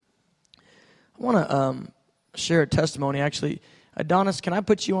I want to share a testimony, actually. Adonis, can I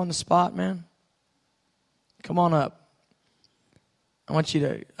put you on the spot, man? Come on up. I want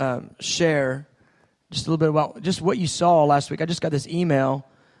you to share just a little bit about just what you saw last week. I just got this email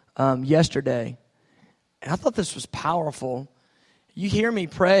yesterday, and I thought this was powerful. You hear me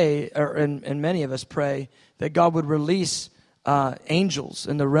pray, and many of us pray, that God would release angels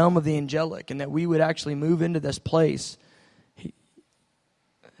in the realm of the angelic, and that we would actually move into this place.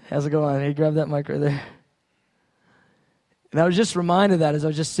 How's it going? Hey, grab that mic right there. And I was just reminded of that as I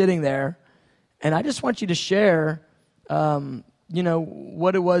was just sitting there, and I just want you to share,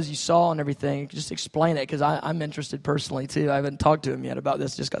 what it was you saw and everything. Just explain it, because I'm interested personally too. I haven't talked to him yet about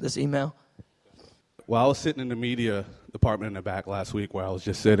this. Just got this email. Well, I was sitting in the media department in the back last week where I was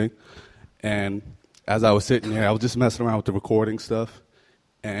just sitting, and as I was sitting there, I was just messing around with the recording stuff,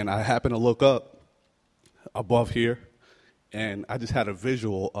 and I happened to look up above here, and I just had a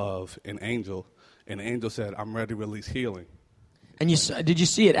visual of an angel, and the angel said, "I'm ready to release healing." And did you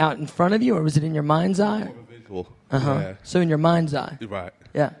see it out in front of you, or was it in your mind's eye? More of a visual. Uh-huh. Yeah. So in your mind's eye. Right.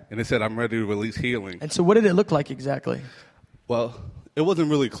 Yeah. And it said, "I'm ready to release healing." And so what did it look like exactly? Well, it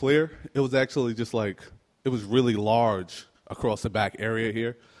wasn't really clear. It was actually just like, it was really large across the back area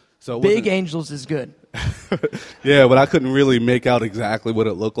here. So Big angels is good. Yeah, but I couldn't really make out exactly what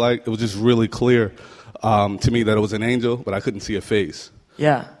it looked like. It was just really clear to me that it was an angel, but I couldn't see a face.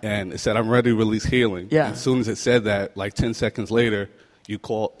 Yeah. And it said, "I'm ready to release healing." Yeah. And as soon as it said that, like 10 seconds later, you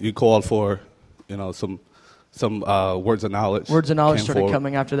called for, some words of knowledge. Words of knowledge came started forward.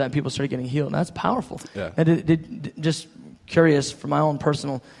 coming after that, and people started getting healed. And that's powerful. Yeah. And did just curious for my own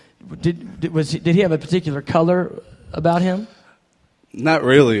personal, did he have a particular color about him? Not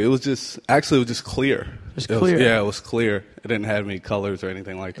really. It was just clear. Just clear. It was clear. It didn't have any colors or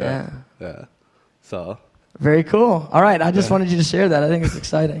anything like that. Yeah. So. Very cool. All right. I just wanted you to share that. I think it's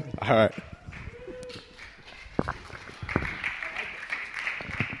exciting. All right.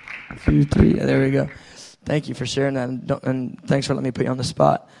 2, 3. There we go. Thank you for sharing that, and thanks for letting me put you on the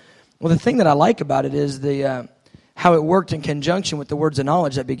spot. Well, the thing that I like about it is the how it worked in conjunction with the words of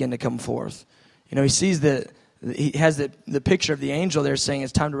knowledge that begin to come forth. He sees he has the picture of the angel there saying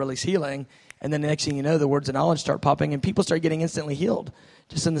it's time to release healing, and then the next thing you know, the words of knowledge start popping, and people start getting instantly healed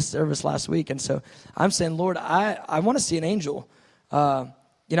just in the service last week. And so I'm saying, Lord, I want to see an angel. I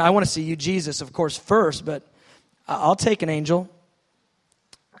want to see you, Jesus, of course, first, but I'll take an angel,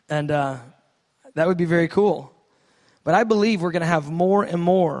 and that would be very cool. But I believe we're going to have more and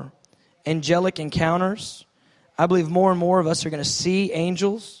more angelic encounters. I believe more and more of us are going to see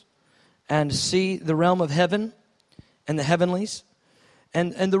angels and see the realm of heaven and the heavenlies.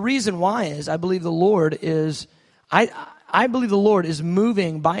 And the reason why is I believe the Lord is I believe the Lord is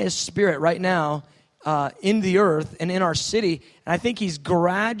moving by His Spirit right now in the earth and in our city. And I think He's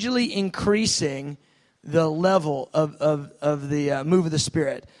gradually increasing the level of the move of the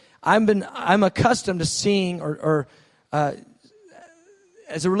Spirit. I'm accustomed to seeing or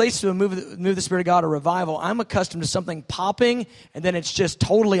as it relates to a move of the Spirit of God, a revival, I'm accustomed to something popping and then it's just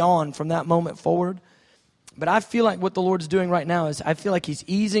totally on from that moment forward. But I feel like what the Lord's doing right now is I feel like He's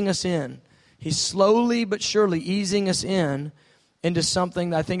easing us in. He's slowly but surely easing us into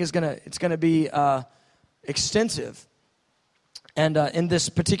something that I think is gonna be extensive. And in this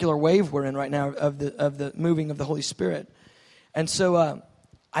particular wave we're in right now of the moving of the Holy Spirit. And so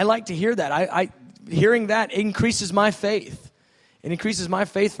I like to hear that. Hearing that increases my faith. It increases my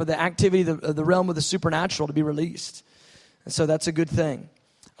faith for the activity of the realm of the supernatural to be released. And so that's a good thing.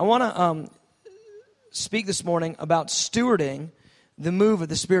 I want to speak this morning about stewarding the move of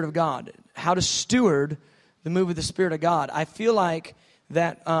the Spirit of God. How to steward the move of the Spirit of God. I feel like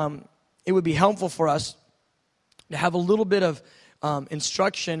that it would be helpful for us to have a little bit of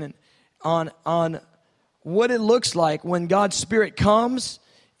instruction on what it looks like when God's Spirit comes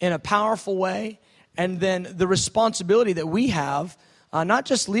in a powerful way, and then the responsibility that we have, not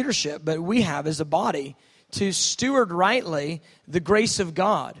just leadership, but we have as a body, to steward rightly the grace of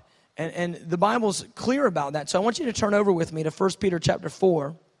God. And the Bible's clear about that. So I want you to turn over with me to 1 Peter chapter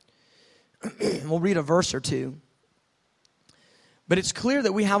 4. We'll read a verse or two. But it's clear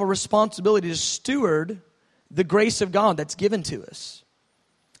that we have a responsibility to steward the grace of God that's given to us.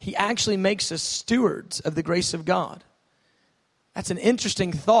 He actually makes us stewards of the grace of God. That's an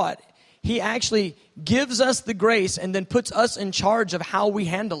interesting thought. He actually gives us the grace and then puts us in charge of how we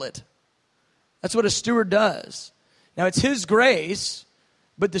handle it. That's what a steward does. Now, it's His grace,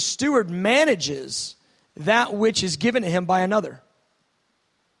 but the steward manages that which is given to him by another.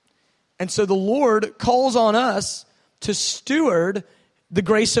 And so the Lord calls on us to steward the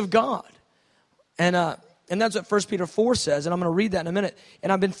grace of God. And And that's what 1 Peter 4 says, and I'm going to read that in a minute.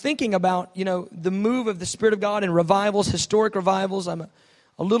 And I've been thinking about, the move of the Spirit of God in revivals, historic revivals. I'm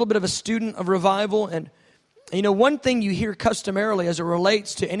a little bit of a student of revival, and one thing you hear customarily as it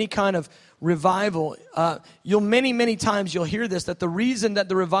relates to any kind of revival, many times you'll hear this, that the reason that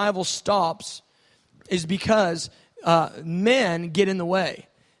the revival stops is because men get in the way.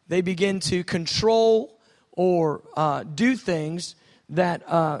 They begin to control or do things that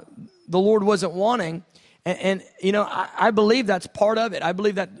the Lord wasn't wanting. And I believe that's part of it. I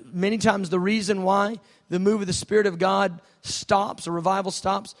believe that many times the reason why the move of the Spirit of God stops, or revival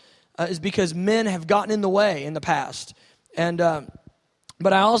stops, is because men have gotten in the way in the past. And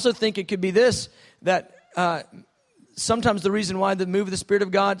but I also think it could be this, that sometimes the reason why the move of the Spirit of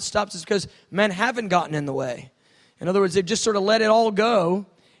God stops is because men haven't gotten in the way. In other words, they've just sort of let it all go,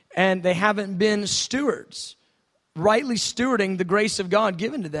 and they haven't been stewards, rightly stewarding the grace of God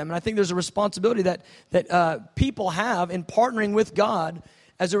given to them. And I think there's a responsibility that people have in partnering with God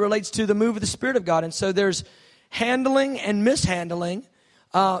as it relates to the move of the Spirit of God. And so there's handling and mishandling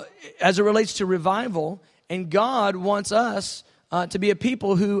as it relates to revival, and God wants us to be a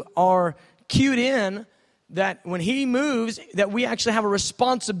people who are cued in that when He moves, that we actually have a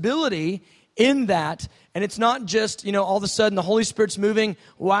responsibility in that. And it's not just, all of a sudden the Holy Spirit's moving,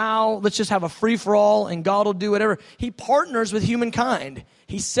 wow, let's just have a free-for-all and God will do whatever. He partners with humankind.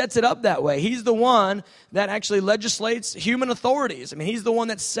 He sets it up that way. He's the one that actually legislates human authorities. He's the one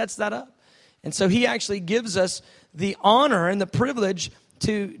that sets that up. And so He actually gives us the honor and the privilege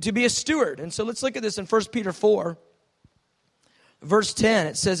to be a steward. And so let's look at this in 1 Peter 4, verse 10.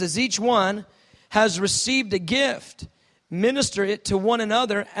 It says, as each one has received a gift, minister it to one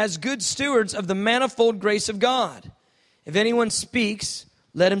another as good stewards of the manifold grace of God. If anyone speaks,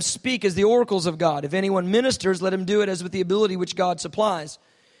 let him speak as the oracles of God. If anyone ministers, let him do it as with the ability which God supplies,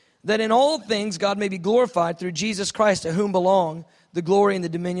 that in all things God may be glorified through Jesus Christ, to whom belong the glory and the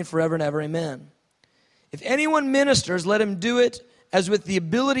dominion forever and ever. Amen. If anyone ministers, let him do it as with the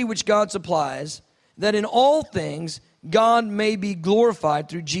ability which God supplies, that in all things God may be glorified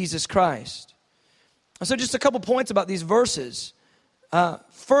through Jesus Christ. And so just a couple points about these verses.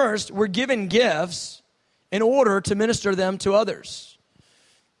 First, we're given gifts in order to minister them to others.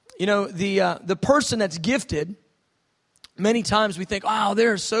 The person that's gifted, many times we think, wow,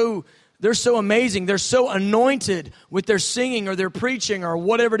 they're so amazing. They're so anointed with their singing or their preaching or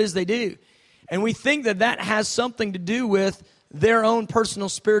whatever it is they do. And we think that has something to do with their own personal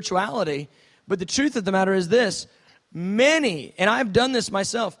spirituality. But the truth of the matter is this: many, and I've done this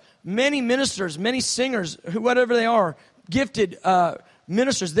myself, many ministers, many singers, whatever they are, gifted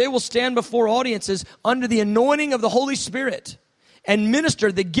ministers, they will stand before audiences under the anointing of the Holy Spirit and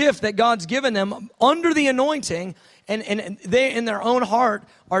minister the gift that God's given them under the anointing, and they in their own heart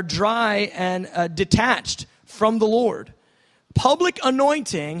are dry and detached from the Lord. Public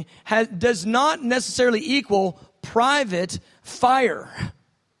anointing does not necessarily equal private fire.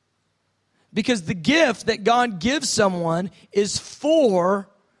 Because the gift that God gives someone is for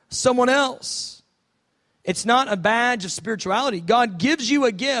someone else. It's not a badge of spirituality. God gives you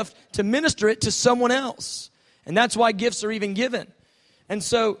a gift to minister it to someone else. And that's why gifts are even given. And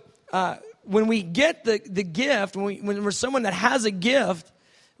so when we get the gift, when we're someone that has a gift,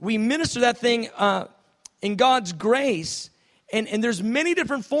 we minister that thing in God's grace. And there's many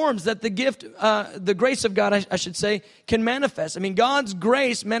different forms that the gift, the grace of God, I should say, can manifest. God's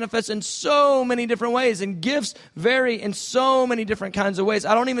grace manifests in so many different ways, and gifts vary in so many different kinds of ways.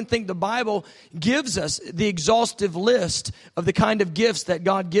 I don't even think the Bible gives us the exhaustive list of the kind of gifts that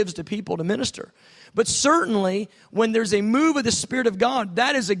God gives to people to minister. But certainly, when there's a move of the Spirit of God,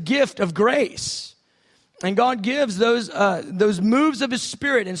 that is a gift of grace. And God gives those moves of His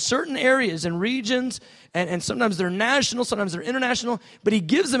Spirit in certain areas and regions, and sometimes they're national, sometimes they're international, but He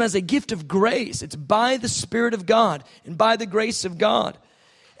gives them as a gift of grace. It's by the Spirit of God and by the grace of God.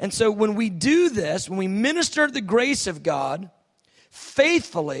 And so when we do this, when we minister the grace of God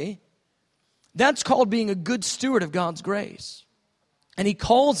faithfully, that's called being a good steward of God's grace. And He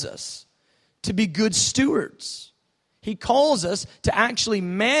calls us to be good stewards. He calls us to actually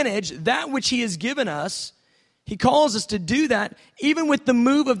manage that which He has given us. He calls us to do that even with the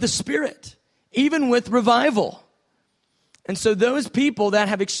move of the Spirit, even with revival. And so those people that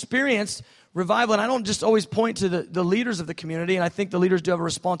have experienced revival, and I don't just always point to the leaders of the community, and I think the leaders do have a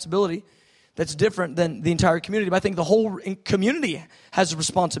responsibility that's different than the entire community, but I think the whole community has a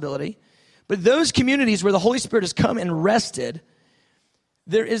responsibility. But those communities where the Holy Spirit has come and rested,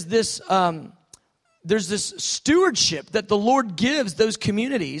 there is this... there's this stewardship that the Lord gives those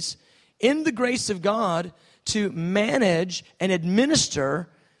communities in the grace of God to manage and administer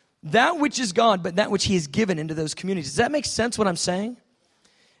That which is God, but that which he has given into those communities. Does that make sense what I'm saying?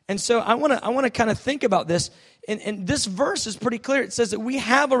 And so I want to kind of think about this. And this verse is pretty clear. It says that we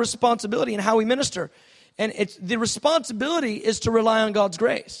have a responsibility in how we minister. And the responsibility is to rely on God's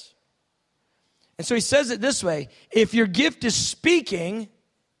grace. And so he says it this way: if your gift is speaking,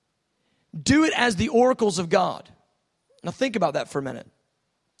 do it as the oracles of God. Now think about that for a minute.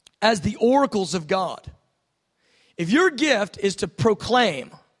 As the oracles of God. If your gift is to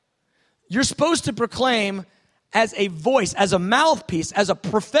proclaim, you're supposed to proclaim as a voice, as a mouthpiece, as a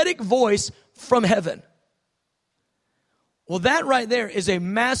prophetic voice from heaven. Well, that right there is a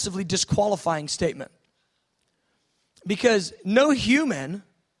massively disqualifying statement. Because no human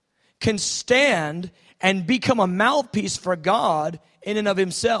can stand and become a mouthpiece for God in and of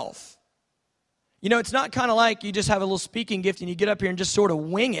himself. You know, it's not kind of like you just have a little speaking gift and you get up here and just sort of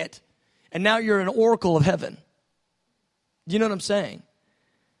wing it, and now you're an oracle of heaven. You know what I'm saying?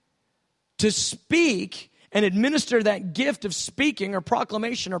 To speak and administer that gift of speaking or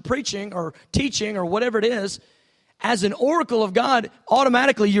proclamation or preaching or teaching or whatever it is, as an oracle of God,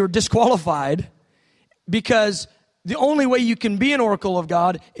 automatically you're disqualified, because the only way you can be an oracle of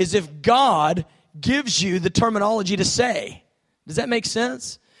God is if God gives you the terminology to say. Does that make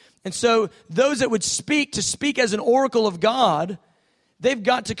sense? And so those that would speak, to speak as an oracle of God, they've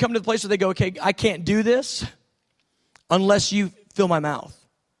got to come to the place where they go, okay, I can't do this unless you fill my mouth.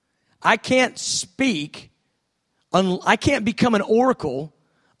 I can't speak, I can't become an oracle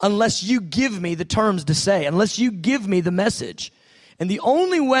unless you give me the terms to say, unless you give me the message. And the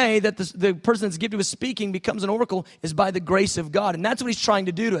only way that the person that's gifted with speaking becomes an oracle is by the grace of God. And that's what he's trying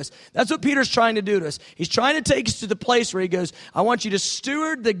to do to us. That's what Peter's trying to do to us. He's trying to take us to the place where he goes, I want you to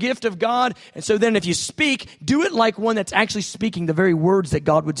steward the gift of God. And so then if you speak, do it like one that's actually speaking the very words that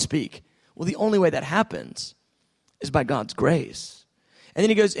God would speak. Well, the only way that happens is by God's grace. And then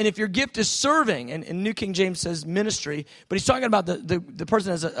he goes, and if your gift is serving, and New King James says ministry, but he's talking about the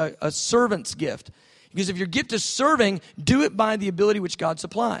person as a servant's gift. Because if your gift is serving, do it by the ability which God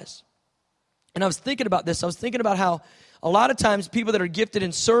supplies. And I was thinking about this. I was thinking about how a lot of times people that are gifted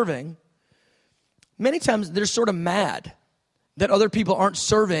in serving, many times they're sort of mad that other people aren't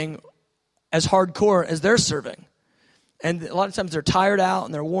serving as hardcore as they're serving. And a lot of times they're tired out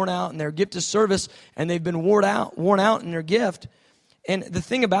and they're worn out in their gift of service, and they've been worn out in their gift. And the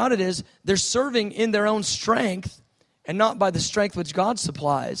thing about it is they're serving in their own strength and not by the strength which God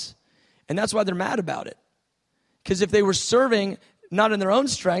supplies. And that's why they're mad about it. Because if they were serving not in their own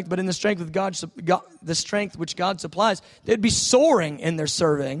strength, but in the strength of God, the strength which God supplies, they'd be soaring in their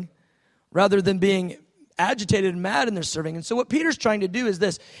serving rather than being agitated and mad in their serving. And so what Peter's trying to do is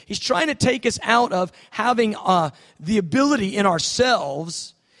this. He's trying to take us out of having the ability in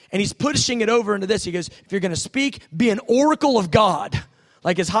ourselves, and he's pushing it over into this. He goes, if you're going to speak, be an oracle of God.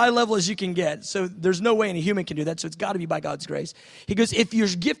 Like as high level as you can get. So there's no way any human can do that. So it's got to be by God's grace. He goes, if your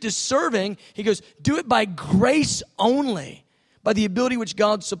gift is serving, he goes, do it by grace only, by the ability which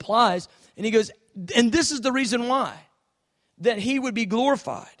God supplies. And he goes, and this is the reason why, that he would be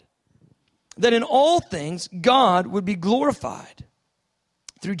glorified. That in all things, God would be glorified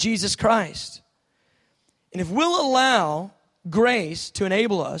through Jesus Christ. And if we'll allow grace to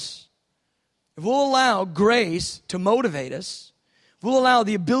enable us, if we'll allow grace to motivate us, we'll allow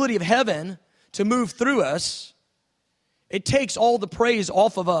the ability of heaven to move through us, it takes all the praise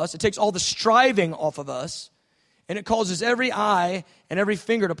off of us. It takes all the striving off of us. And it causes every eye and every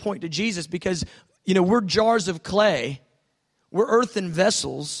finger to point to Jesus, because, you know, we're jars of clay. We're earthen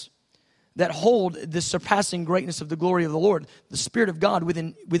vessels that hold the surpassing greatness of the glory of the Lord, the Spirit of God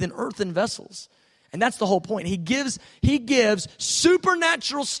within earthen vessels. And that's the whole point. He gives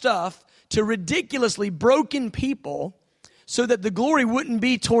supernatural stuff to ridiculously broken people, so that the glory wouldn't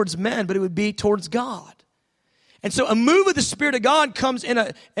be towards men, but it would be towards God. And so a move of the Spirit of God comes in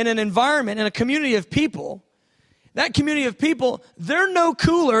an environment, in a community of people. That community of people, they're no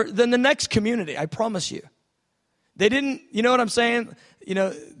cooler than the next community, I promise you. They didn't, you know what I'm saying? You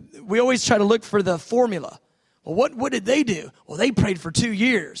know, we always try to look for the formula. Well, what did they do? Well, they prayed for 2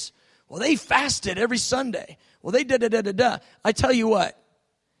 years. Well, they fasted every Sunday. Well, they da-da-da-da-da. I tell you what,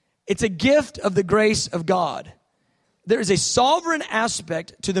 it's a gift of the grace of God. There is a sovereign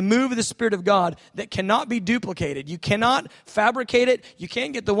aspect to the move of the Spirit of God that cannot be duplicated. You cannot fabricate it. You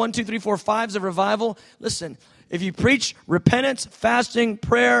can't get the 1, 2, 3, 4, 5s of revival. Listen, if you preach repentance, fasting,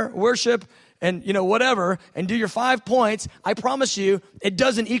 prayer, worship, and whatever, and do your 5 points, I promise you, it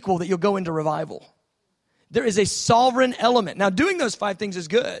doesn't equal that you'll go into revival. There is a sovereign element. Now, doing those 5 things is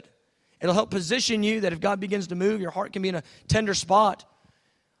good. It'll help position you that if God begins to move, your heart can be in a tender spot.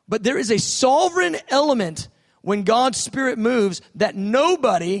 But there is a sovereign element when God's Spirit moves that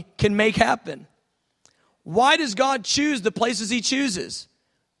nobody can make happen. Why does God choose the places he chooses?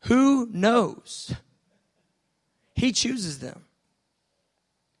 Who knows? He chooses them.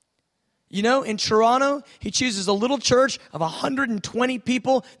 You know, in Toronto, he chooses a little church of 120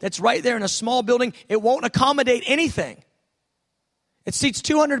 people that's right there in a small building. It won't accommodate anything. It seats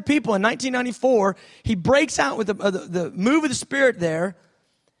 200 people. In 1994, he breaks out with the move of the Spirit there.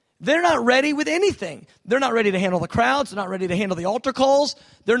 They're not ready with anything. They're not ready to handle the crowds. They're not ready to handle the altar calls.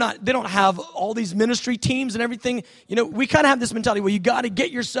 They don't have all these ministry teams and everything. You know, we kind of have this mentality where you got to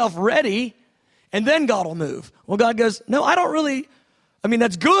get yourself ready and then God will move. Well, God goes, no,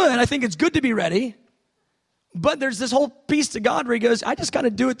 that's good. I think it's good to be ready. But there's this whole piece to God where he goes, I just got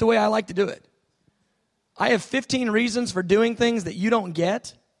to do it the way I like to do it. I have 15 reasons for doing things that you don't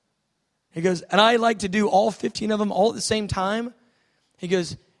get. He goes, and I like to do all 15 of them all at the same time. He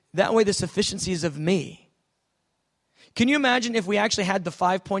goes, that way the sufficiency is of me. Can you imagine if we actually had the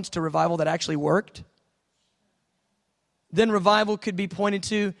 5 points to revival that actually worked? Then revival could be pointed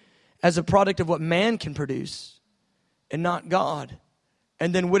to as a product of what man can produce and not God.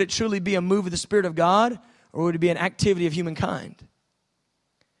 And then would it truly be a move of the Spirit of God, or would it be an activity of humankind?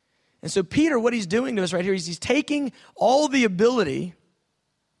 And so Peter, what he's doing to us right here is he's taking all the ability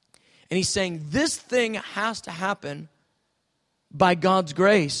and he's saying this thing has to happen by God's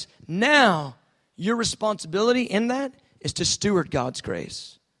grace. Now, your responsibility in that is to steward God's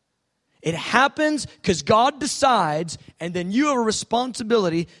grace. It happens because God decides, and then you have a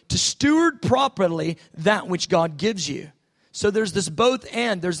responsibility to steward properly that which God gives you. So there's this both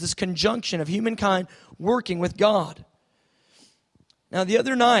and. There's this conjunction of humankind working with God. Now, the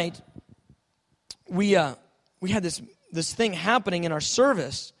other night, we had this thing happening in our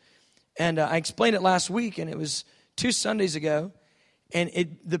service, and I explained it last week, and it was 2 Sundays ago.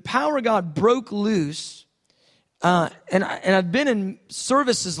 And the power of God broke loose. And I've been in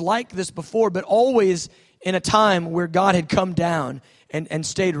services like this before, but always in a time where God had come down and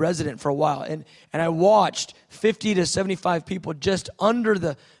stayed resident for a while. And I watched 50 to 75 people just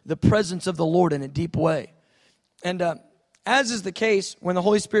under the presence of the Lord in a deep way. And as is the case, when the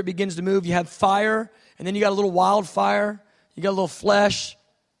Holy Spirit begins to move, you have fire, and then you got a little wildfire, you got a little flesh,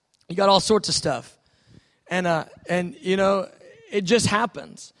 you got all sorts of stuff. And you know, it just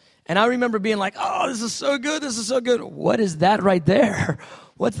happens. And I remember being like, oh, this is so good. This is so good. What is that right there?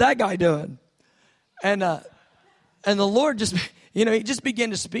 What's that guy doing? And the Lord just, he just began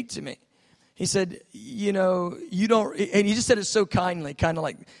to speak to me. He said, you don't, and he just said it so kindly, kind of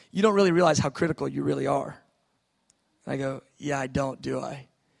like, you don't really realize how critical you really are. And I go, yeah, I don't, do I?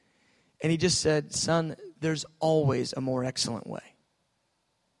 And he just said, son, there's always a more excellent way.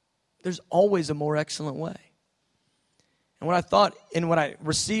 There's always a more excellent way. And what I thought and what I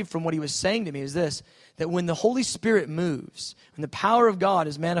received from what he was saying to me is this, that when the Holy Spirit moves, when the power of God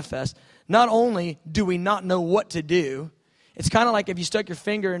is manifest, not only do we not know what to do, it's kind of like if you stuck your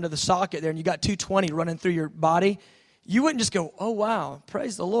finger into the socket there and you got 220 running through your body, you wouldn't just go, oh, wow,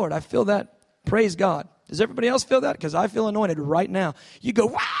 praise the Lord. I feel that. Praise God. Does everybody else feel that? Because I feel anointed right now. You go,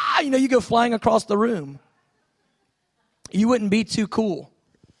 wow, you go flying across the room. You wouldn't be too cool.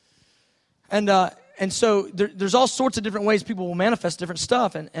 And so there's all sorts of different ways people will manifest different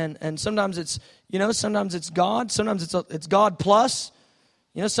stuff. And sometimes it's, sometimes it's God. Sometimes it's God plus.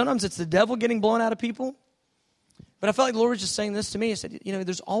 Sometimes it's the devil getting blown out of people. But I felt like the Lord was just saying this to me. He said,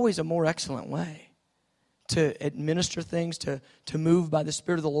 there's always a more excellent way to administer things, to move by the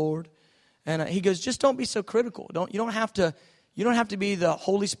Spirit of the Lord. And he goes, just don't be so critical. You don't have to be the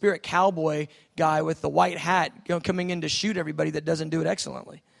Holy Spirit cowboy guy with the white hat coming in to shoot everybody that doesn't do it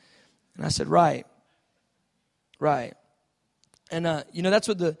excellently. And I said, right. And that's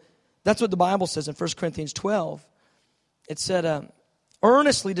what the Bible says in 1 Corinthians 12. It said,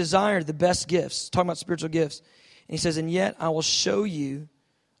 earnestly desire the best gifts, talking about spiritual gifts. And he says, and yet I will show you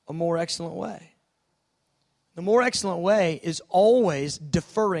a more excellent way. The more excellent way is always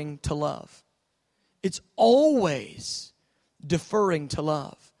deferring to love. It's always deferring to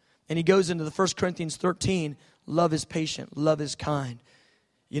love. And he goes into the 1 Corinthians 13, love is patient, love is kind.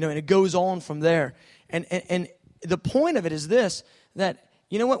 And it goes on from there. And the point of it is this, that,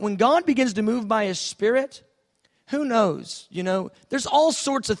 when God begins to move by his Spirit, who knows? There's all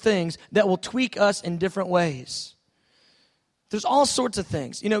sorts of things that will tweak us in different ways. There's all sorts of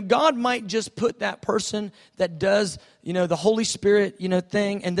things. God might just put that person that does, the Holy Spirit,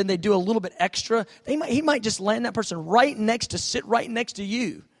 thing, and then they do a little bit extra. He might just land that person sit right next to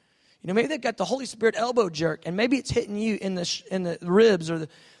you. Maybe they've got the Holy Spirit elbow jerk, and maybe it's hitting you in the ribs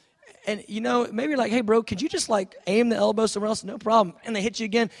And, maybe you're like, hey, bro, could you just like aim the elbow somewhere else? No problem. And they hit you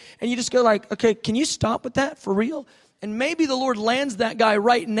again. And you just go like, okay, can you stop with that for real? And maybe the Lord lands that guy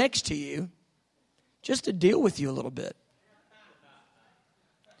right next to you just to deal with you a little bit.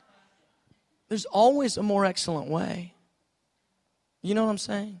 There's always a more excellent way. You know what I'm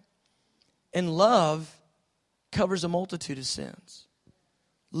saying? And love covers a multitude of sins.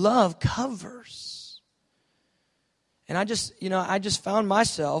 Love covers. And I just found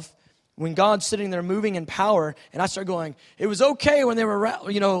myself when God's sitting there moving in power, and I start going, it was okay when they were,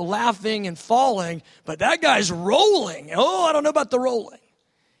 laughing and falling, but that guy's rolling. Oh, I don't know about the rolling.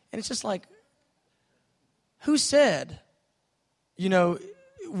 And it's just like, who said,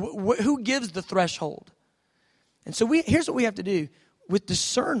 who gives the threshold? And so here's what we have to do. With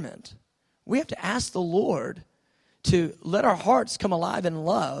discernment, we have to ask the Lord to let our hearts come alive in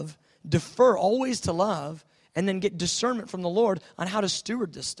love, defer always to love, and then get discernment from the Lord on how to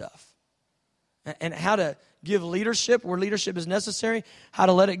steward this stuff. And how to give leadership where leadership is necessary, how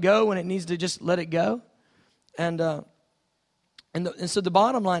to let it go when it needs to just let it go. And so the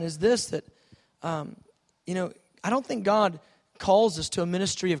bottom line is this, that, I don't think God calls us to a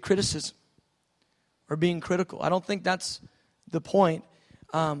ministry of criticism or being critical. I don't think that's the point.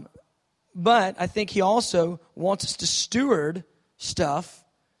 But I think he also wants us to steward stuff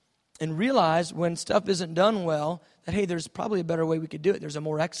and realize when stuff isn't done well that, hey, there's probably a better way we could do it. There's a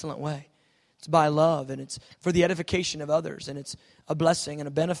more excellent way. It's by love, and it's for the edification of others, and it's a blessing and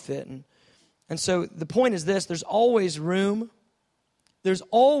a benefit. And so the point is this, there's always room for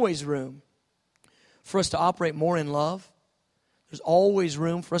us to operate more in love. There's always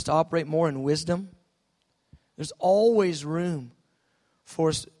room for us to operate more in wisdom. There's always room for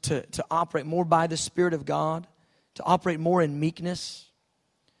us to operate more by the Spirit of God, to operate more in meekness.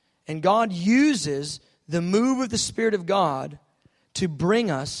 And God uses the move of the Spirit of God to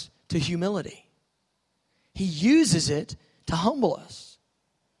bring us to humility. He uses it to humble us.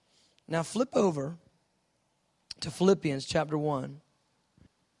 Now flip over to Philippians chapter 1.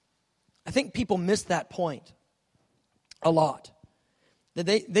 I think people miss that point a lot. That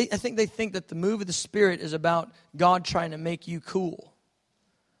I think they think that the move of the Spirit is about God trying to make you cool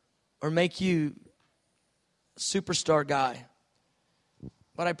or make you a superstar guy.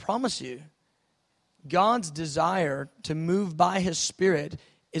 But I promise you, God's desire to move by His Spirit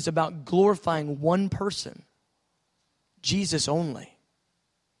is about glorifying one person, Jesus only.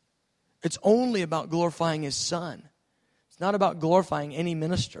 It's only about glorifying His Son. It's not about glorifying any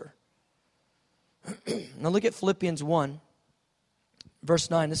minister. Now look at Philippians 1, verse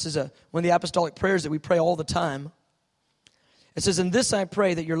 9. This is one of the apostolic prayers that we pray all the time. It says, "In this I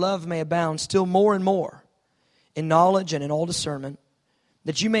pray, that your love may abound still more and more in knowledge and in all discernment,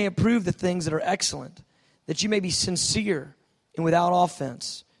 that you may approve the things that are excellent, that you may be sincere and without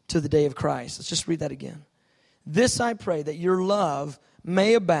offense to the day of Christ." Let's just read that again. "This I pray, that your love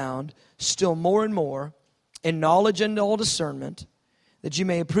may abound still more and more in knowledge and all discernment, that you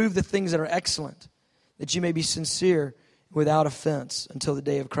may approve the things that are excellent, that you may be sincere without offense until the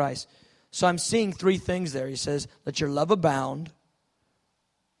day of Christ." So I'm seeing three things there. He says, let your love abound.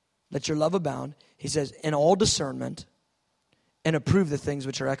 Let your love abound. He says, in all discernment, and approve the things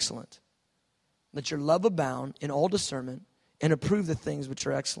which are excellent. Let your love abound in all discernment, and approve the things which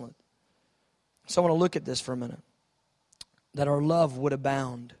are excellent. So I want to look at this for a minute. That our love would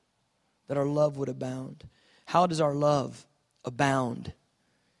abound. That our love would abound. How does our love abound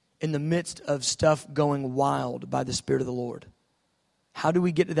in the midst of stuff going wild by the Spirit of the Lord? How do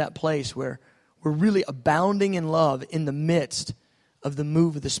we get to that place where we're really abounding in love in the midst of the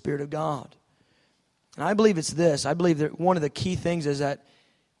move of the Spirit of God? And I believe it's this. I believe that one of the key things is that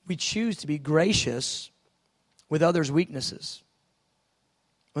we choose to be gracious with others' weaknesses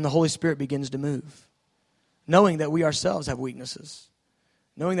when the Holy Spirit begins to move. Knowing that we ourselves have weaknesses.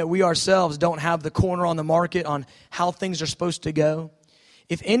 Knowing that we ourselves don't have the corner on the market on how things are supposed to go.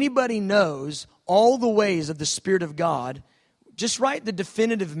 If anybody knows all the ways of the Spirit of God, just write the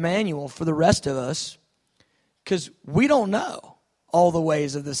definitive manual for the rest of us, because we don't know all the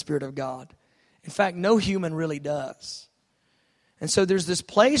ways of the Spirit of God. In fact, no human really does. And so there's this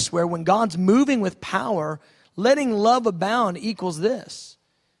place where when God's moving with power, letting love abound equals this.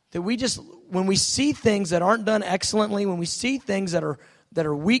 That when we see things that aren't done excellently, when we see things that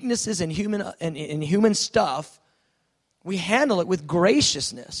are weaknesses in human stuff, we handle it with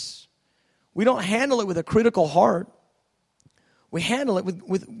graciousness. We don't handle it with a critical heart. We handle it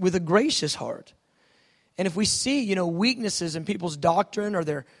with a gracious heart. And if we see, weaknesses in people's doctrine or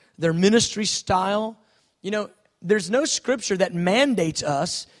their ministry style, there's no scripture that mandates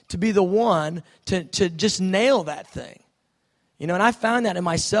us to be the one to just nail that thing. And I found that in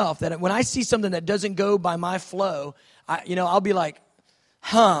myself, that when I see something that doesn't go by my flow, I'll be like,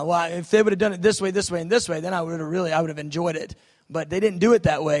 well, if they would have done it this way, and this way, then I would have enjoyed it. But they didn't do it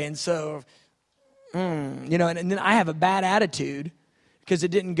that way, and so, and then I have a bad attitude because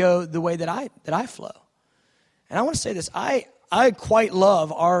it didn't go the way that I flow. And I want to say this, I quite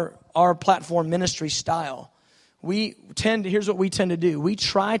love our platform ministry style. Here's what we tend to do. We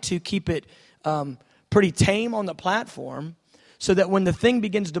try to keep it pretty tame on the platform, so that when the thing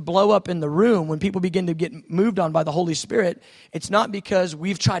begins to blow up in the room, when people begin to get moved on by the Holy Spirit, it's not because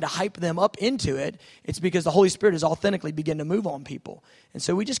we've tried to hype them up into it. It's because the Holy Spirit has authentically begun to move on people. And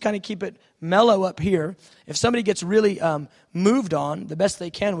so we just kind of keep it mellow up here. If somebody gets really moved on, the best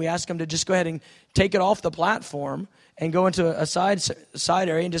they can, we ask them to just go ahead and take it off the platform and go into a side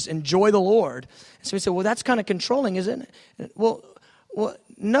area and just enjoy the Lord. And so we say, well, that's kind of controlling, isn't it? Well,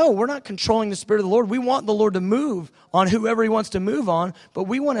 no, we're not controlling the Spirit of the Lord. We want the Lord to move on whoever He wants to move on, but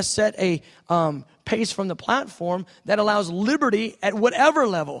we want to set a pace from the platform that allows liberty at whatever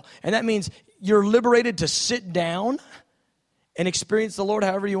level. And that means you're liberated to sit down and experience the Lord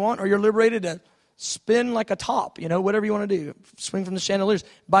however you want, or you're liberated to spin like a top, whatever you want to do, swing from the chandeliers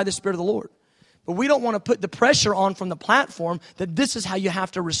by the Spirit of the Lord. But we don't want to put the pressure on from the platform that this is how you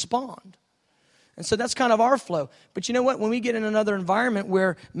have to respond. And so that's kind of our flow. But you know what? When we get in another environment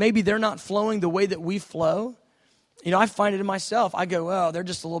where maybe they're not flowing the way that we flow, I find it in myself. I go, well, they're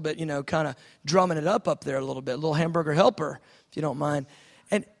just a little bit, kind of drumming it up there a little bit, a little hamburger helper, if you don't mind.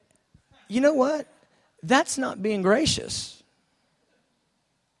 And you know what? That's not being gracious.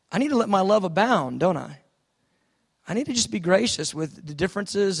 I need to let my love abound, don't I? I need to just be gracious with the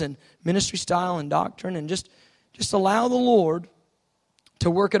differences in ministry style and doctrine, and just allow the Lord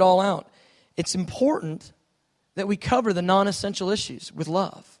to work it all out. It's important that we cover the non-essential issues with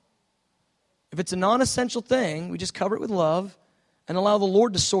love. If it's a non-essential thing, we just cover it with love and allow the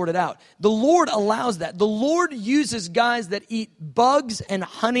Lord to sort it out. The Lord allows that. The Lord uses guys that eat bugs and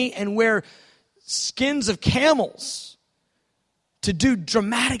honey and wear skins of camels to do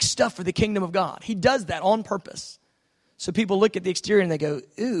dramatic stuff for the kingdom of God. He does that on purpose. So people look at the exterior and they go,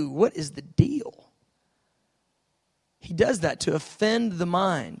 ooh, what is the deal? He does that to offend the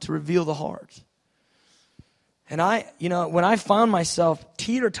mind, to reveal the heart. And when I found myself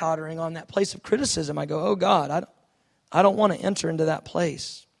teeter-tottering on that place of criticism, I go, oh God, I don't want to enter into that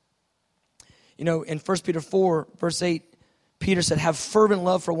place. In 1 Peter 4, verse 8, Peter said, have fervent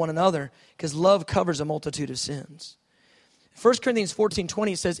love for one another, because love covers a multitude of sins. 1 Corinthians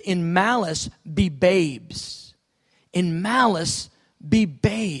 14:20 says, in malice be babes. In malice be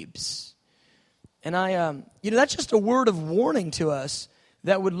babes. And that's just a word of warning to us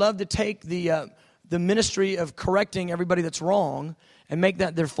that would love to take the ministry of correcting everybody that's wrong and make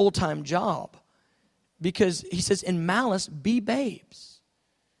that their full-time job. Because he says, in malice, be babes.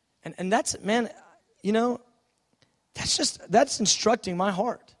 And that's, man, that's instructing my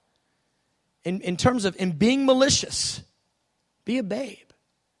heart. In terms of, in being malicious, be a babe.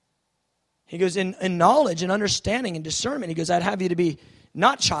 He goes, in knowledge and understanding and discernment, he goes, I'd have you to be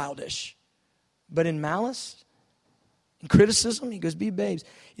not childish. But in malice, in criticism, he goes, be babes.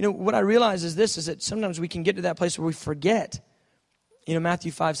 What I realize is this, is that sometimes we can get to that place where we forget,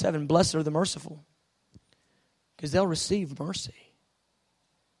 Matthew 5:7, blessed are the merciful, because they'll receive mercy.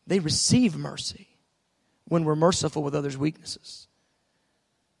 They receive mercy when we're merciful with others' weaknesses.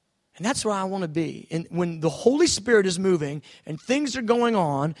 And that's where I want to be. And when the Holy Spirit is moving and things are going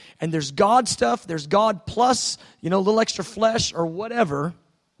on and there's God stuff, there's God plus, a little extra flesh or whatever,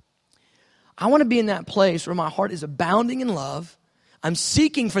 I want to be in that place where my heart is abounding in love. I'm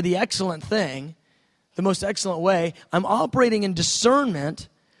seeking for the excellent thing, the most excellent way. I'm operating in discernment,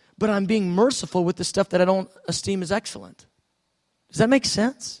 but I'm being merciful with the stuff that I don't esteem as excellent. Does that make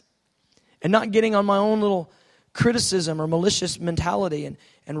sense? And not getting on my own little criticism or malicious mentality and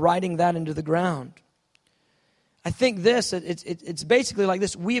riding that into the ground. I think it's basically like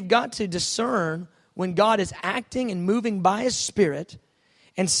this. We have got to discern when God is acting and moving by His Spirit,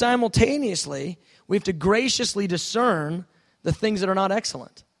 and simultaneously, we have to graciously discern the things that are not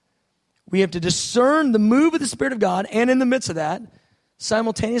excellent. We have to discern the move of the Spirit of God, and in the midst of that,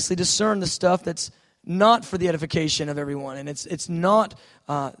 simultaneously discern the stuff that's not for the edification of everyone, and it's not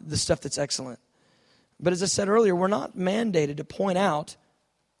the stuff that's excellent. But as I said earlier, we're not mandated to point out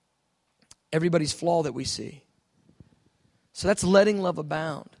everybody's flaw that we see. So that's letting love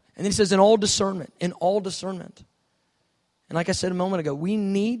abound. And then he says, in all discernment, in all discernment. And like I said a moment ago, we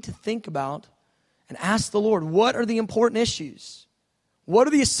need to think about and ask the Lord, what are the important issues? What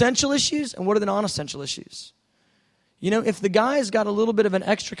are the essential issues and what are the non-essential issues? If the guy's got a little bit of an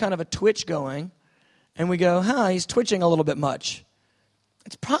extra kind of a twitch going and we go, he's twitching a little bit much.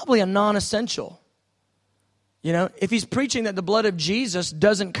 It's probably a non-essential. You know, if he's preaching that the blood of Jesus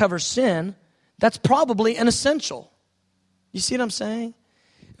doesn't cover sin, that's probably an essential. You see what I'm saying?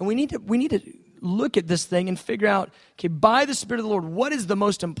 And we need to look at this thing and figure out, okay, by the Spirit of the Lord, what is the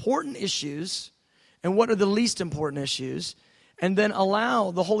most important issues and what are the least important issues? And then allow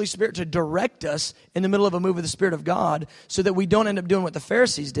the Holy Spirit to direct us in the middle of a move of the Spirit of God so that we don't end up doing what the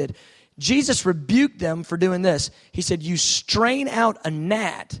Pharisees did. Jesus rebuked them for doing this. He said, you strain out a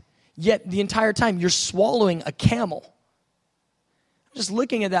gnat, yet the entire time you're swallowing a camel. I'm just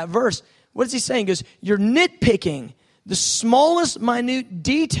looking at that verse. What is he saying? He goes, you're nitpicking the smallest minute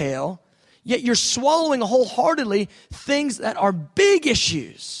detail, yet you're swallowing wholeheartedly things that are big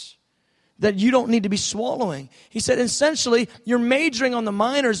issues that you don't need to be swallowing. He said, essentially, you're majoring on the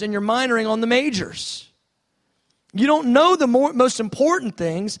minors and you're minoring on the majors. You don't know the most important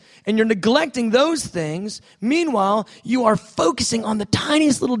things, and you're neglecting those things. Meanwhile, you are focusing on the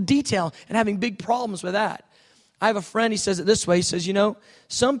tiniest little detail and having big problems with that. I have a friend, he says it this way. He says,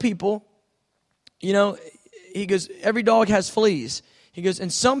 some people, he goes, every dog has fleas. He goes,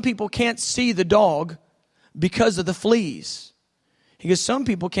 and some people can't see the dog because of the fleas. He goes, some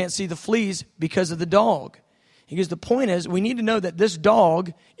people can't see the fleas because of the dog. He goes, the point is, we need to know that this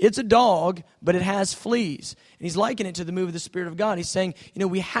dog, it's a dog, but it has fleas. And he's likening it to the move of the Spirit of God. He's saying,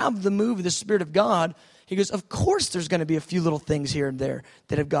 we have the move of the Spirit of God. He goes, of course there's going to be a few little things here and there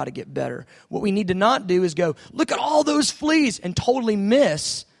that have got to get better. What we need to not do is go, look at all those fleas and totally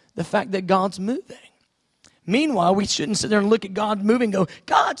miss the fact that God's moving. Meanwhile, we shouldn't sit there and look at God moving and go,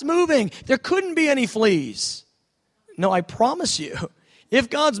 God's moving. There couldn't be any fleas. No, I promise you, if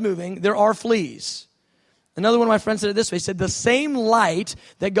God's moving, there are fleas. Another one of my friends said it this way. He said, the same light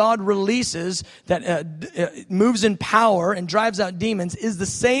that God releases that moves in power and drives out demons is the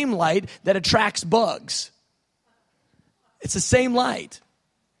same light that attracts bugs. It's the same light.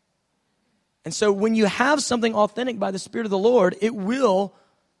 And so when you have something authentic by the Spirit of the Lord, it will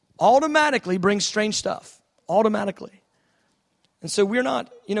automatically bring strange stuff. Automatically. And so we're not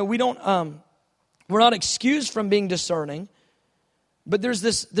excused from being discerning. But there's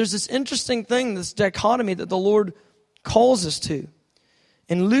this interesting thing, this dichotomy that the Lord calls us to.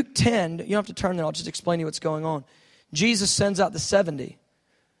 In Luke 10, you don't have to turn there, I'll just explain to you what's going on. Jesus sends out the 70.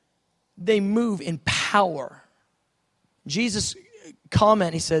 They move in power. Jesus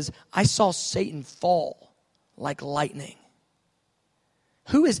he says, I saw Satan fall like lightning.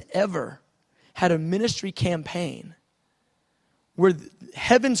 Who has ever had a ministry campaign where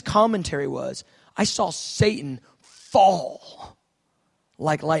heaven's commentary was, I saw Satan fall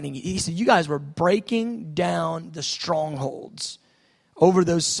like lightning? He said, you guys were breaking down the strongholds over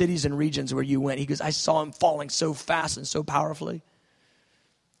those cities and regions where you went. He goes, I saw him falling so fast and so powerfully.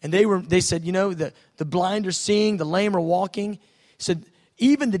 And they said, the blind are seeing, the lame are walking. He said,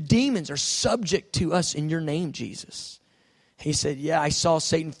 even the demons are subject to us in your name, Jesus. He said, yeah, I saw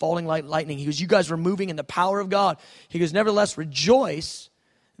Satan falling like lightning. He goes, you guys were moving in the power of God. He goes, nevertheless, rejoice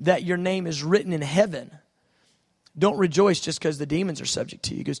that your name is written in heaven. Don't rejoice just because the demons are subject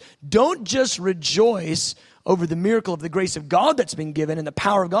to you. He goes, don't just rejoice over the miracle of the grace of God that's been given and the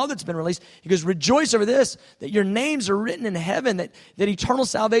power of God that's been released. He goes, rejoice over this, that your names are written in heaven, that eternal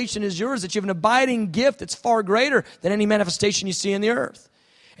salvation is yours, that you have an abiding gift that's far greater than any manifestation you see in the earth.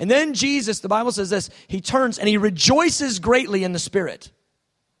 And then Jesus, the Bible says this, he turns and he rejoices greatly in the Spirit.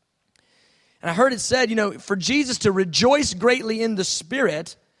 And I heard it said, for Jesus to rejoice greatly in the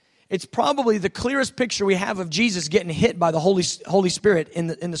Spirit, it's probably the clearest picture we have of Jesus getting hit by the Holy Spirit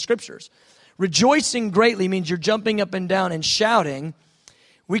in the Scriptures. Rejoicing greatly means you're jumping up and down and shouting.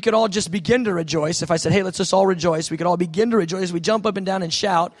 We could all just begin to rejoice. If I said, hey, let's just all rejoice, we could all begin to rejoice. We jump up and down and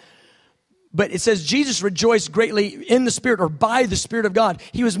shout. But it says Jesus rejoiced greatly in the Spirit or by the Spirit of God.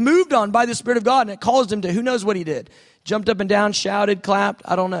 He was moved on by the Spirit of God, and it caused him to, who knows what he did. Jumped up and down, shouted, clapped,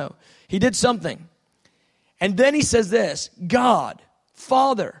 I don't know. He did something. And then he says this, God,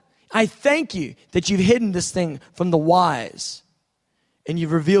 Father, I thank you that you've hidden this thing from the wise and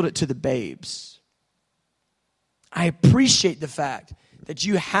you've revealed it to the babes. I appreciate the fact that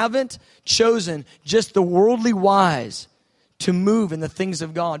you haven't chosen just the worldly wise to move in the things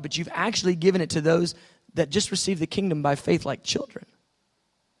of God, but you've actually given it to those that just receive the kingdom by faith like children.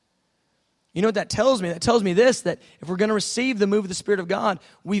 You know what that tells me? That tells me this, that if we're going to receive the move of the Spirit of God,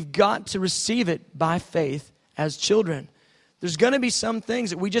 we've got to receive it by faith as children. There's going to be some things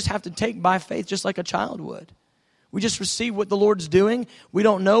that we just have to take by faith just like a child would. We just receive what the Lord's doing. We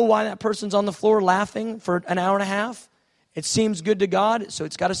don't know why that person's on the floor laughing for an hour and a half. It seems good to God, so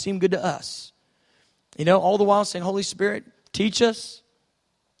it's got to seem good to us. All the while saying, Holy Spirit, teach us.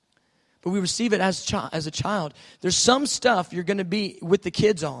 but we receive it as a child. There's some stuff you're going to be with the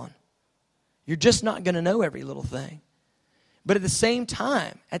kids on. You're just not going to know every little thing. But at the same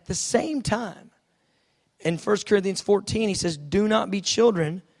time, in 1 Corinthians 14, he says, do not be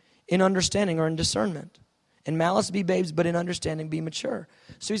children in understanding or in discernment. In malice be babes, but in understanding be mature.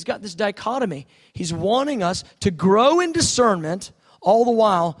 So he's got this dichotomy. He's wanting us to grow in discernment, all the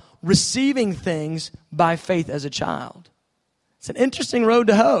while receiving things by faith as a child. It's an interesting road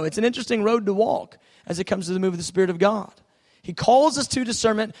to hoe. It's an interesting road to walk as it comes to the move of the Spirit of God. He calls us to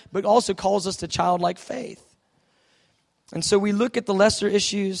discernment, but also calls us to childlike faith. And so we look at the lesser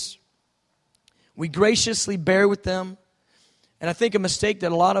issues. We graciously bear with them. And I think a mistake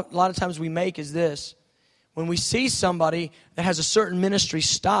that a lot of times we make is this. When we see somebody that has a certain ministry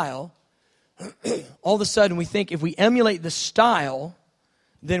style, all of a sudden we think if we emulate the style,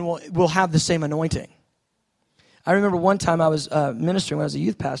 then we'll have the same anointing. I remember one time I was ministering when I was a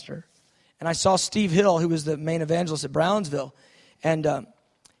youth pastor, and I saw Steve Hill, who was the main evangelist at Brownsville, and when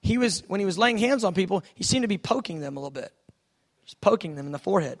he was laying hands on people, he seemed to be poking them a little bit, just poking them in the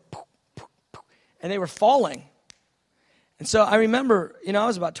forehead, and they were falling. And so I remember, I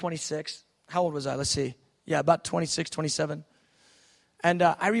was about 26. How old was I? Let's see. Yeah, about 26, 27. And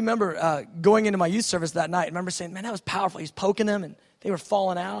I remember going into my youth service that night. I remember saying, man, that was powerful. He's poking them, and they were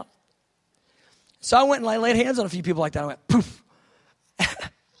falling out. So I went and I laid hands on a few people like that. I went, poof.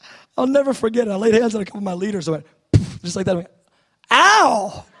 I'll never forget it. I laid hands on a couple of my leaders. I went, poof, just like that. I went,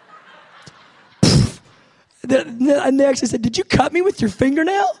 ow! Poof. And they actually said, did you cut me with your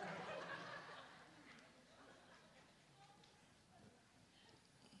fingernail?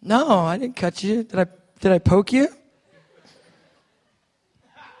 No, I didn't cut you. Did I poke you?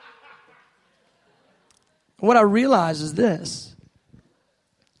 What I realize is this.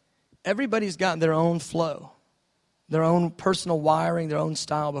 Everybody's got their own flow, their own personal wiring, their own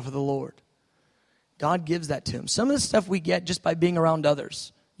style before the Lord. God gives that to them. Some of the stuff we get just by being around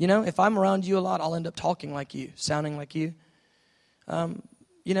others. If I'm around you a lot, I'll end up talking like you, sounding like you.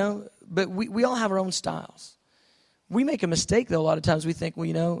 But we all have our own styles. We make a mistake, though, a lot of times. We think,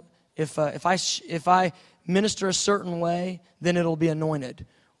 if I minister a certain way, then it'll be anointed.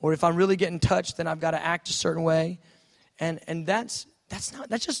 Or if I'm really getting touched, then I've got to act a certain way. And that's just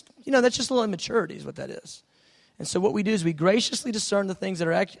a little immaturity is what that is. And so what we do is we graciously discern the things that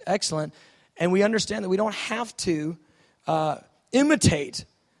are excellent, and we understand that we don't have to imitate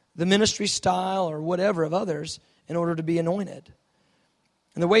the ministry style or whatever of others in order to be anointed.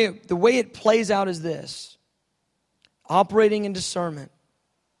 And the way it plays out is this. Operating in discernment,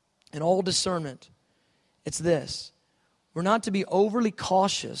 in all discernment, it's this. We're not to be overly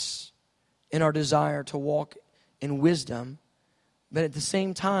cautious in our desire to walk in wisdom, but at the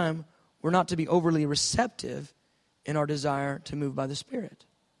same time, we're not to be overly receptive in our desire to move by the Spirit.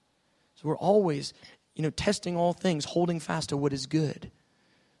 So we're always, testing all things, holding fast to what is good.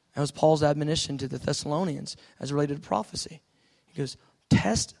 That was Paul's admonition to the Thessalonians as related to prophecy. He goes,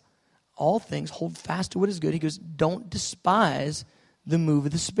 test all things, hold fast to what is good. He goes, don't despise the move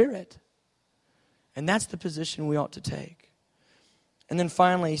of the Spirit. And that's the position we ought to take. And then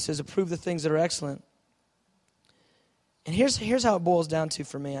finally, he says, approve the things that are excellent. And here's how it boils down to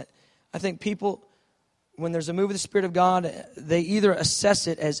for me. I think people, when there's a move of the Spirit of God, they either assess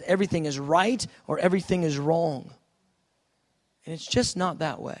it as everything is right or everything is wrong. And it's just not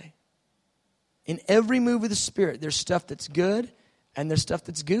that way. In every move of the Spirit, there's stuff that's good and there's stuff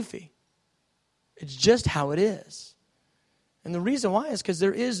that's goofy. It's just how it is. And the reason why is because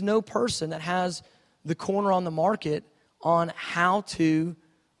there is no person that has the corner on the market on how to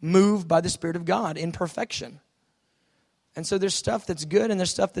move by the Spirit of God in perfection. And so there's stuff that's good and there's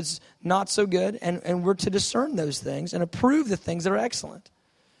stuff that's not so good, and we're to discern those things and approve the things that are excellent.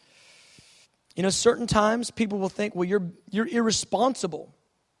 Certain times people will think, well, you're irresponsible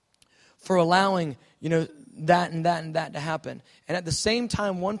for allowing, that and that and that to happen. And at the same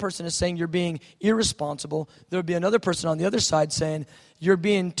time, one person is saying you're being irresponsible. There'll be another person on the other side saying you're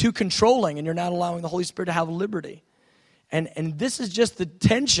being too controlling and you're not allowing the Holy Spirit to have liberty. And this is just the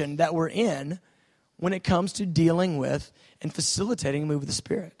tension that we're in when it comes to dealing with and facilitating a move of the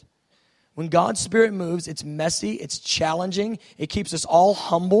Spirit. When God's Spirit moves, it's messy, it's challenging, it keeps us all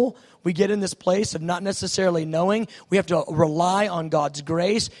humble. We get in this place of not necessarily knowing. We have to rely on God's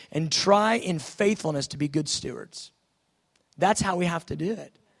grace and try in faithfulness to be good stewards. That's how we have to do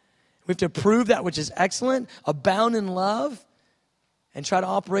it. We have to prove that which is excellent, abound in love, and try to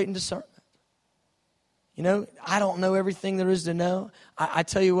operate in discernment. I don't know everything there is to know. I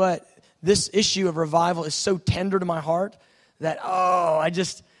tell you what, this issue of revival is so tender to my heart that,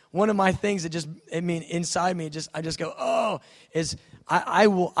 one of my things that inside me, I just go, is I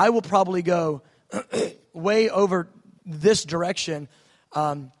will probably go way over this direction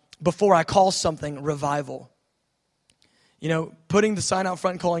before I call something revival. You know, putting the sign out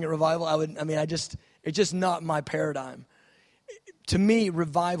front and calling it revival, it's just not my paradigm. To me,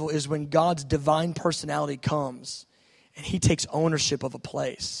 revival is when God's divine personality comes and he takes ownership of a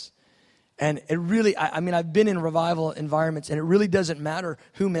place. And it really, I've been in revival environments, and it really doesn't matter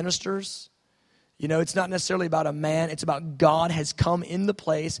who ministers. You know, it's not necessarily about a man. It's about God has come in the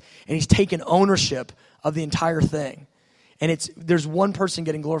place, and he's taken ownership of the entire thing. And there's one person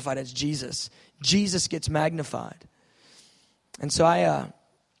getting glorified, it's Jesus. Jesus gets magnified. And so I'm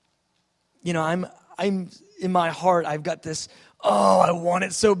in my heart, I've got this, I want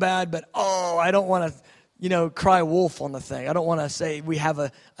it so bad, but I don't want to, cry wolf on the thing. I don't want to say we have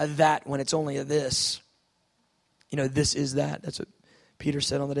a that when it's only a this. This is that. That's what Peter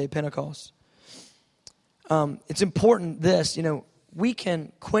said on the day of Pentecost. It's important we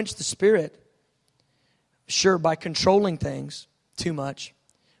can quench the Spirit, sure, by controlling things too much,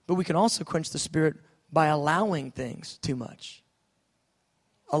 but we can also quench the Spirit by allowing things too much.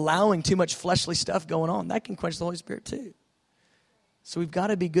 Allowing too much fleshly stuff going on, that can quench the Holy Spirit too. So we've got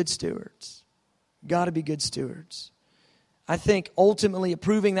to be good stewards. Got to be good stewards. I think ultimately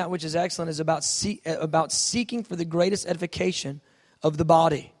approving that which is excellent is about seeking for the greatest edification of the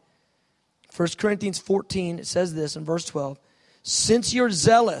body. 1 Corinthians 14, it says this in verse 12. Since you're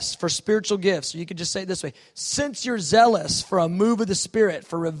zealous for spiritual gifts, or you could just say it this way, since you're zealous for a move of the Spirit,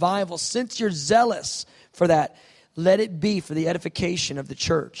 for revival, since you're zealous for that, let it be for the edification of the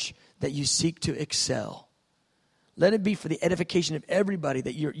church that you seek to excel. Let it be for the edification of everybody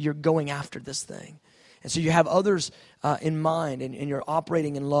that you're going after this thing. And so you have others in mind, and you're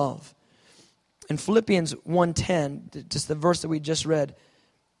operating in love. In Philippians 1:10, just the verse that we just read,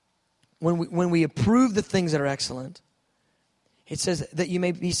 when we approve the things that are excellent, it says that you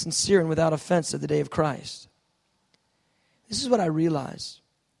may be sincere and without offense at the day of Christ. This is what I realize.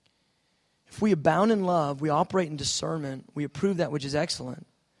 If we abound in love, we operate in discernment, we approve that which is excellent,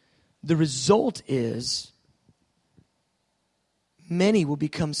 the result is many will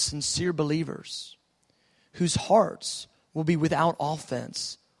become sincere believers whose hearts will be without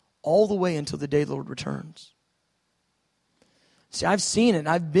offense all the way until the day the Lord returns. See, I've seen it.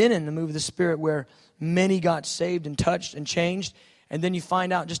 I've been in the move of the Spirit where many got saved and touched and changed, and then you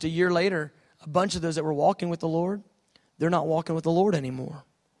find out just a year later, a bunch of those that were walking with the Lord, they're not walking with the Lord anymore.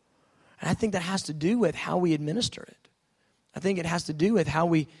 And I think that has to do with how we administer it. I think it has to do with how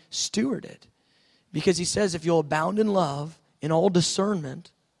we steward it. Because he says if you'll abound in love, in all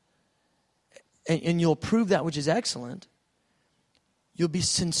discernment, and you'll prove that which is excellent, you'll be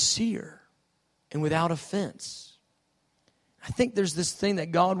sincere and without offense. I think there's this thing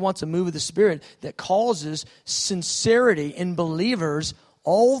that God wants a move of the Spirit that causes sincerity in believers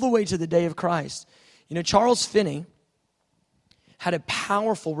all the way to the day of Christ. Charles Finney had a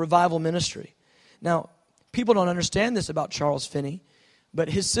powerful revival ministry. Now, people don't understand this about Charles Finney, but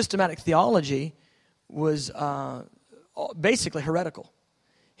his systematic theology was basically heretical.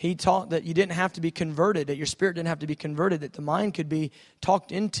 He taught that you didn't have to be converted, that your spirit didn't have to be converted, that the mind could be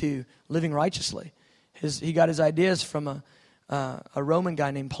talked into living righteously. He got his ideas from a Roman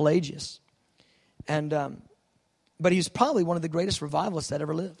guy named Pelagius. But he's probably one of the greatest revivalists that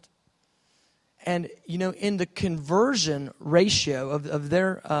ever lived. And, in the conversion ratio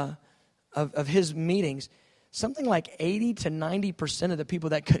of his meetings, something like 80 to 90% of the people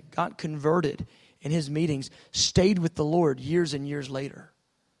that got converted in his meetings stayed with the Lord years and years later.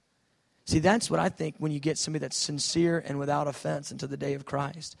 See, that's what I think when you get somebody that's sincere and without offense into the day of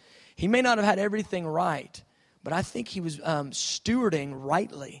Christ. He may not have had everything right, but I think he was stewarding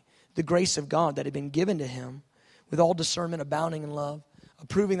rightly the grace of God that had been given to him with all discernment, abounding in love,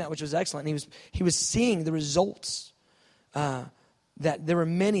 approving that which was excellent. And he was seeing the results, that there were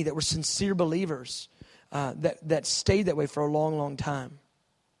many that were sincere believers that stayed that way for a long, long time.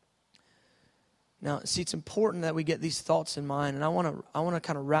 Now, see, it's important that we get these thoughts in mind, and I want to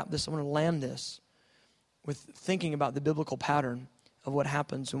kind of wrap this, I want to land this with thinking about the biblical pattern of what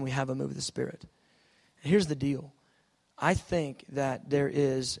happens when we have a move of the Spirit. And here's the deal. I think that there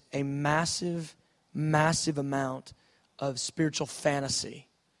is a massive, massive amount of spiritual fantasy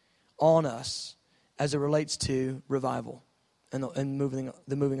on us as it relates to revival and the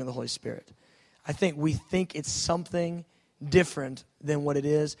moving of the Holy Spirit. I think we think it's something different than what it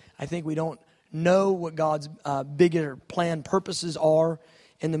is. I think we don't know what God's bigger plan purposes are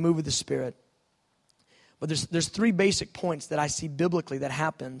in the move of the Spirit. But there's three basic points that I see biblically that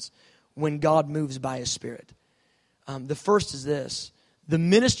happens when God moves by His Spirit. The first is this. The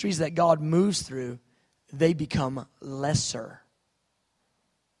ministries that God moves through, they become lesser.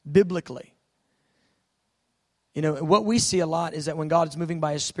 biblically. You know, what we see a lot is that when God is moving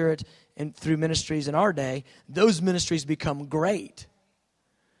by His Spirit and through ministries in our day, those ministries become great.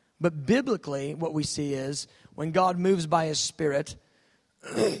 But biblically, what we see is when God moves by His Spirit,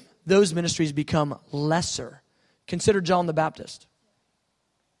 those ministries become lesser. Consider John the Baptist.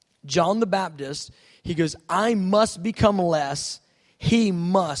 John the Baptist, he goes, I must become less, he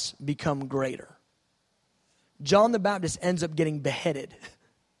must become greater. John the Baptist ends up getting beheaded.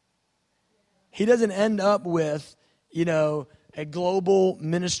 He doesn't end up with, a global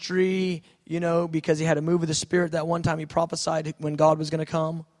ministry, because he had a move of the Spirit that one time he prophesied when God was going to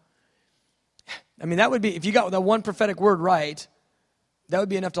come. I mean, that would be, if you got that one prophetic word right, that would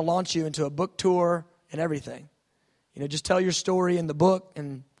be enough to launch you into a book tour and everything. Just tell your story in the book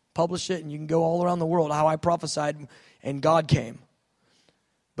and publish it, and you can go all around the world how I prophesied and God came.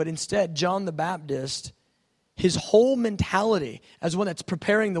 But instead, John the Baptist, his whole mentality as one that's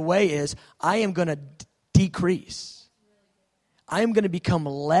preparing the way is, I am going to decrease. I am going to become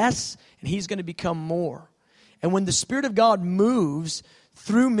less, and he's going to become more. And when the Spirit of God moves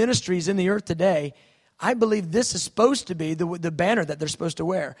through ministries in the earth today, I believe this is supposed to be the banner that they're supposed to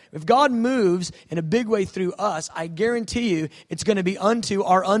wear. If God moves in a big way through us, I guarantee you it's going to be unto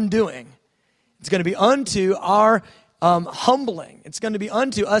our undoing. It's going to be unto our humbling. It's going to be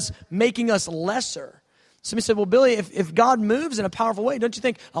unto us making us lesser. Somebody said, well, Billy, if God moves in a powerful way, don't you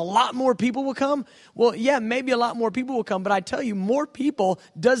think a lot more people will come? Well, yeah, maybe a lot more people will come, but I tell you, more people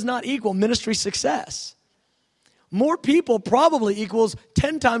does not equal ministry success. More people probably equals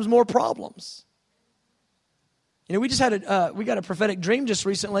 10 times more problems. We just had we got a prophetic dream just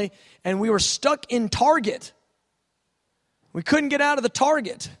recently, and we were stuck in Target. We couldn't get out of the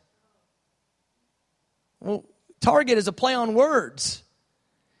Target. Well, Target is a play on words.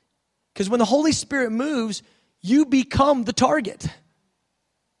 Because when the Holy Spirit moves, you become the target.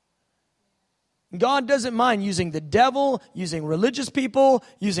 God doesn't mind using the devil, using religious people,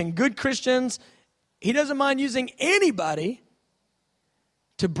 using good Christians. He doesn't mind using anybody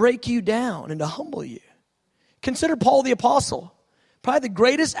to break you down and to humble you. Consider Paul the Apostle. Probably the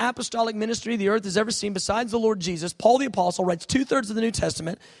greatest apostolic ministry the earth has ever seen besides the Lord Jesus. Paul the Apostle writes 2/3 of the New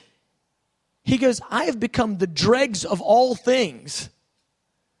Testament. He goes, I have become the dregs of all things.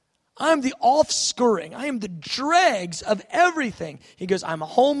 I'm the offscouring. I am the dregs of everything. He goes, I'm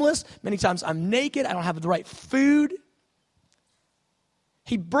homeless. Many times I'm naked. I don't have the right food.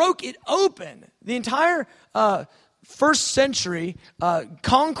 He broke it open. The entire first century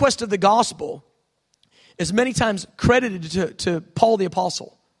conquest of the gospel is many times credited to Paul the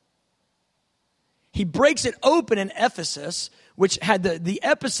Apostle. He breaks it open in Ephesus, which had the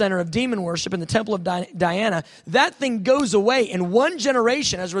epicenter of demon worship in the temple of Diana. That thing goes away in one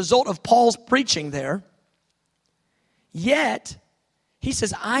generation as a result of Paul's preaching there. Yet, he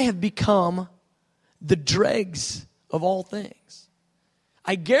says, I have become the dregs of all things.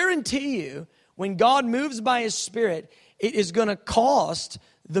 I guarantee you, when God moves by His Spirit, it is going to cost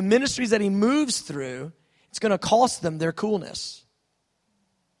the ministries that He moves through, it's going to cost them their coolness.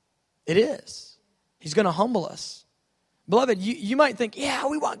 It is. He's going to humble us. Beloved, you might think, yeah,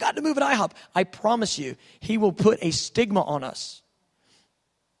 we want God to move at IHOP. I promise you, He will put a stigma on us.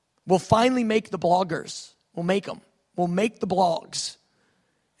 We'll finally make the bloggers. We'll make them. We'll make the blogs.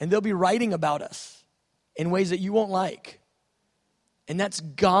 And they'll be writing about us in ways that you won't like. And that's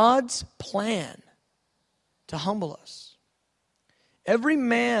God's plan to humble us. Every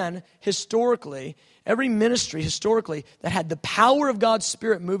man historically, every ministry historically that had the power of God's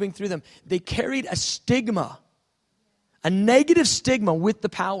Spirit moving through them, they carried a stigma. A negative stigma with the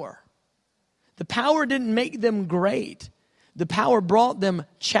power. The power didn't make them great. The power brought them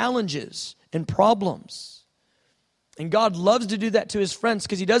challenges and problems. And God loves to do that to His friends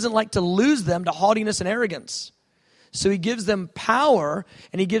because He doesn't like to lose them to haughtiness and arrogance. So He gives them power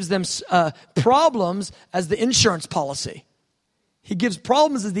and He gives them problems as the insurance policy. He gives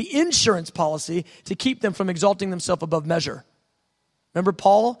problems as the insurance policy to keep them from exalting themselves above measure. Remember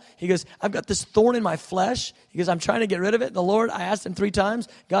Paul? He goes, I've got this thorn in my flesh. He goes, I'm trying to get rid of it. The Lord, I asked Him 3 times.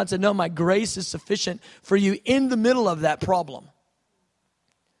 God said, no, my grace is sufficient for you in the middle of that problem.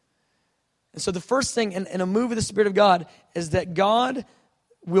 And so the first thing in a move of the Spirit of God is that God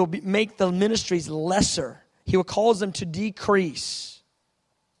will make the ministries lesser. He will cause them to decrease.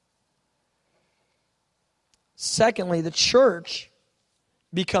 Secondly, the church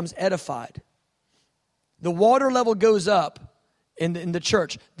becomes edified. The water level goes up. In the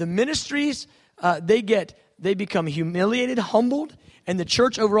church, the ministries, they become humiliated, humbled, and the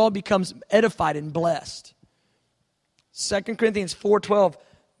church overall becomes edified and blessed. 2 Corinthians 4:12,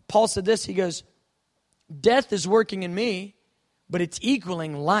 Paul said this, he goes, death is working in me, but it's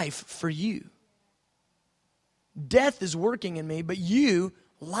equaling life for you. Death is working in me, but you,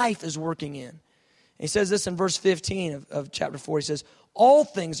 life is working in. And he says this in verse 15 of chapter 4. He says, all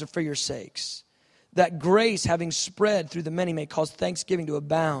things are for your sakes, that grace, having spread through the many, may cause thanksgiving to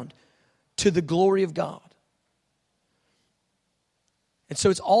abound to the glory of God. And so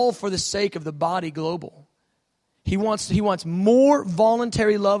it's all for the sake of the body global. He wants more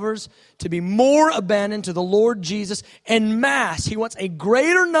voluntary lovers to be more abandoned to the Lord Jesus en masse. He wants a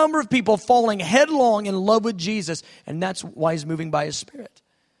greater number of people falling headlong in love with Jesus, and that's why he's moving by his Spirit.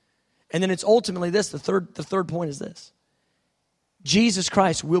 And then it's ultimately this, the third point is this. Jesus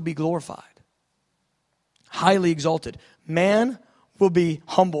Christ will be glorified, highly exalted. Man will be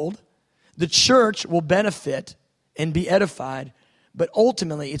humbled. The church will benefit and be edified, but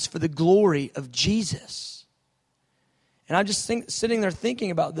ultimately it's for the glory of Jesus. And I'm just sitting there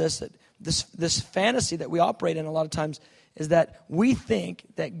thinking about this, that this fantasy that we operate in a lot of times is that we think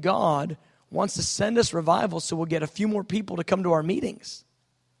that God wants to send us revival so we'll get a few more people to come to our meetings.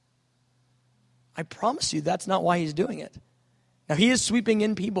 I promise you that's not why he's doing it. Now, he is sweeping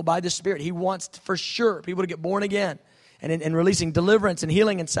in people by the Spirit. He wants, for sure, people to get born again and releasing deliverance and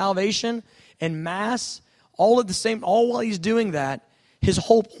healing and salvation en masse, all while he's doing that. His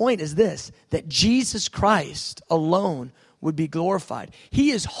whole point is this, that Jesus Christ alone would be glorified. He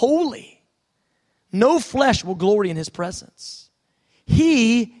is holy. No flesh will glory in his presence.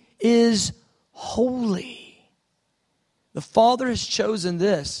 He is holy. The Father has chosen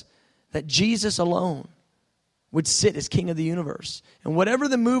this, that Jesus alone would sit as King of the universe. And whatever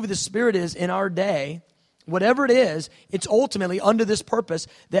the move of the Spirit is in our day, whatever it is, it's ultimately under this purpose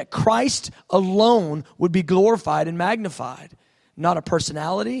that Christ alone would be glorified and magnified. Not a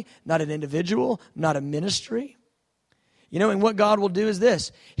personality, not an individual, not a ministry. And what God will do is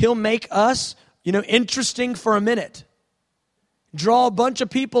this. He'll make us, interesting for a minute. Draw a bunch of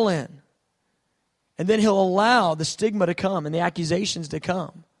people in. And then he'll allow the stigma to come and the accusations to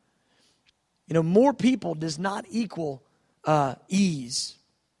come. More people does not equal ease.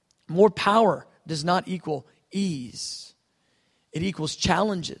 More power does not equal ease. It equals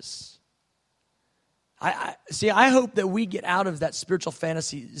challenges. I hope that we get out of that spiritual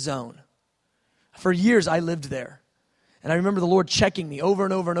fantasy zone. For years, I lived there. And I remember the Lord checking me over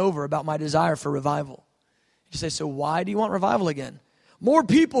and over and over about my desire for revival. You say, so why do you want revival again? More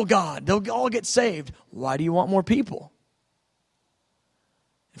people, God. They'll all get saved. Why do you want more people?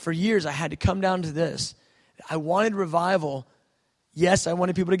 And for years, I had to come down to this. I wanted revival. Yes, I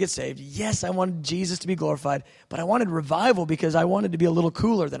wanted people to get saved. Yes, I wanted Jesus to be glorified. But I wanted revival because I wanted to be a little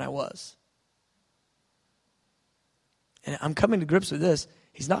cooler than I was. And I'm coming to grips with this.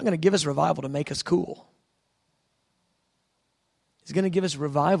 He's not going to give us revival to make us cool. He's going to give us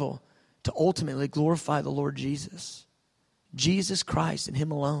revival to ultimately glorify the Lord Jesus. Jesus Christ and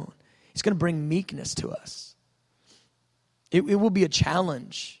him alone. He's going to bring meekness to us. It will be a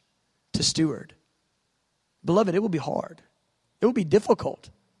challenge to steward. Beloved, it will be hard. It will be difficult.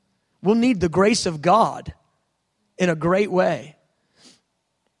 We'll need the grace of God in a great way.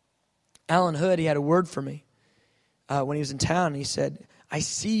 Alan Hood, he had a word for me. When he was in town, and he said, I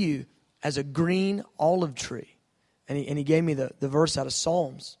see you as a green olive tree. And he gave me the verse out of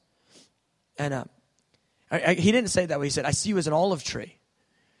Psalms. And he didn't say it that way. He said, I see you as an olive tree.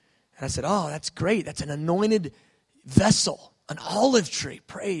 And I said, oh, that's great. That's an anointed vessel, an olive tree.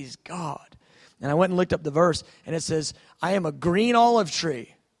 Praise God. And I went and looked up the verse, and it says, I am a green olive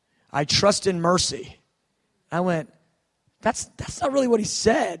tree. I trust in mercy. I went, that's not really what he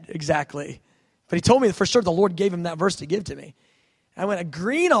said exactly. But he told me for sure the Lord gave him that verse to give to me. I went, a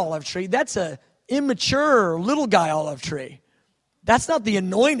green olive tree, that's a immature little guy olive tree. That's not the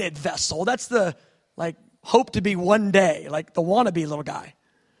anointed vessel. That's the, hope to be one day, the wannabe little guy.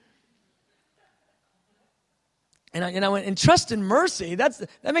 And I went, and trust in mercy, that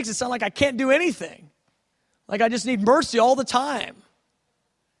makes it sound like I can't do anything. Like I just need mercy all the time.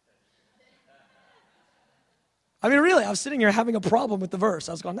 I mean, really, I was sitting here having a problem with the verse.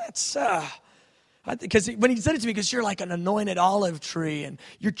 I was going, because when he said it to me, because you're like an anointed olive tree, and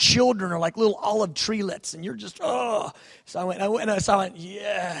your children are like little olive treelets, and you're just, oh. So I went,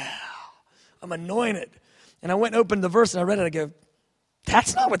 yeah, I'm anointed. And I went and opened the verse, and I read it, I go,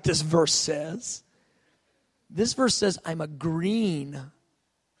 that's not what this verse says. This verse says, I'm a green,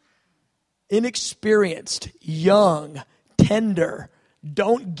 inexperienced, young, tender,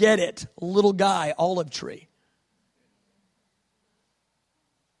 don't get it, little guy olive tree.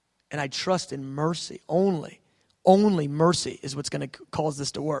 And I trust in mercy only. Only mercy is what's going to cause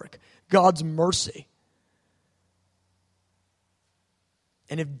this to work. God's mercy.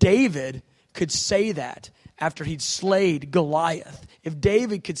 And if David could say that after he'd slayed Goliath, if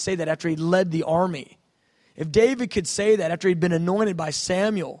David could say that after he'd led the army, if David could say that after he'd been anointed by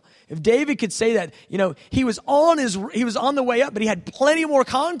Samuel, if David could say that, he was on the way up, but he had plenty more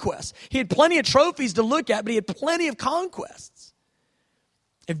conquests. He had plenty of trophies to look at, but he had plenty of conquests.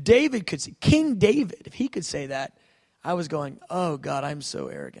 If David could say, King David, if he could say that, I was going, oh God, I'm so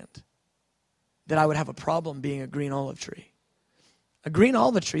arrogant that I would have a problem being a green olive tree. A green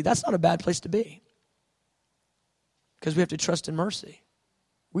olive tree, that's not a bad place to be. Because we have to trust in mercy.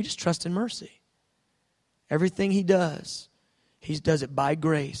 We just trust in mercy. Everything he does it by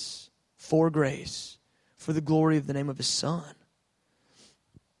grace, for the glory of the name of his Son.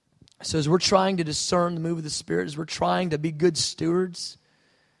 So as we're trying to discern the move of the Spirit, as we're trying to be good stewards,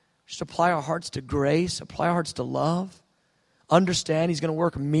 just apply our hearts to grace, apply our hearts to love, understand he's going to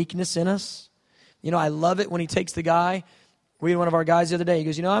work meekness in us. I love it when he takes the guy. We had one of our guys the other day. He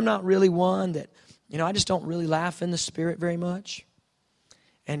goes, I'm not really one that, I just don't really laugh in the Spirit very much.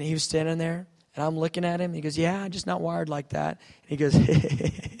 And he was standing there, and I'm looking at him. He goes, yeah, I'm just not wired like that. And he goes,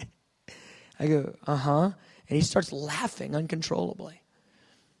 I go, uh-huh. And he starts laughing uncontrollably.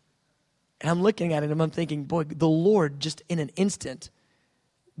 And I'm looking at him, and I'm thinking, boy, the Lord just in an instant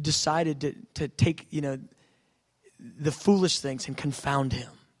decided to take, the foolish things and confound him.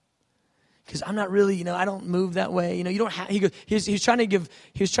 Because I'm not really, I don't move that way. You don't have. He goes. He was trying to give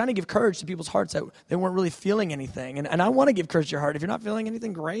courage to people's hearts that they weren't really feeling anything. And I want to give courage to your heart. If you're not feeling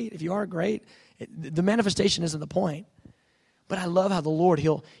anything, great. If you are, great. The manifestation isn't the point. But I love how the Lord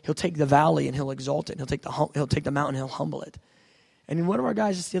he'll take the valley and he'll exalt it. And he'll take the mountain and he'll humble it. And one of our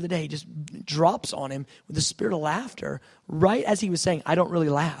guys just the other day, he just drops on him with the spirit of laughter right as he was saying, I don't really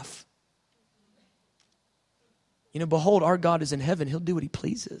laugh. Behold, our God is in heaven. He'll do what he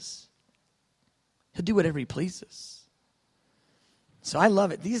pleases. He'll do whatever he pleases. So I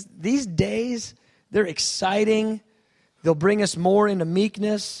love it. These days, they're exciting. They'll bring us more into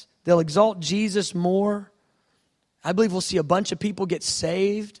meekness. They'll exalt Jesus more. I believe we'll see a bunch of people get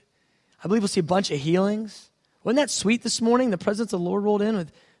saved. I believe we'll see a bunch of healings. Wasn't that sweet this morning? The presence of the Lord rolled in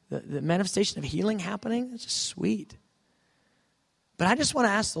with the manifestation of healing happening. It's just sweet. But I just want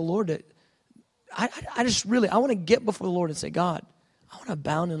to ask the Lord to, I want to get before the Lord and say, God, I want to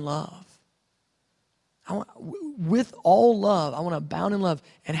abound in love. With all love, I want to abound in love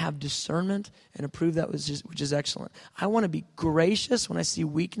and have discernment and approve that which is excellent. I want to be gracious when I see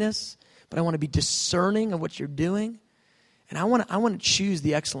weakness, but I want to be discerning of what you're doing, and I want to choose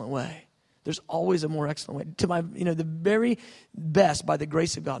the excellent way. There's always a more excellent way. To my, the very best by the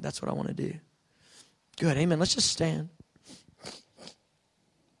grace of God. That's what I want to do. Good, amen. Let's just stand.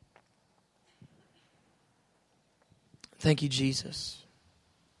 Thank you, Jesus.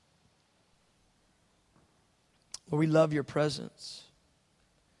 Lord, we love your presence.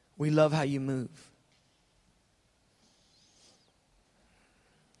 We love how you move.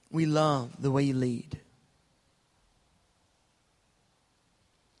 We love the way you lead.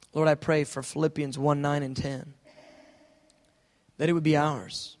 Lord, I pray for Philippians 1, 9, and 10, that it would be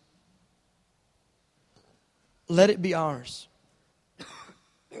ours. Let it be ours.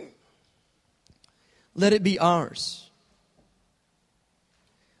 Let it be ours.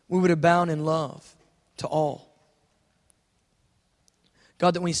 We would abound in love to all.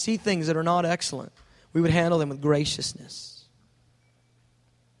 God, that when we see things that are not excellent, we would handle them with graciousness.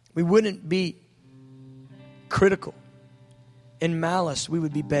 We wouldn't be critical. In malice, we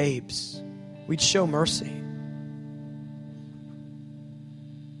would be babes. We'd show mercy.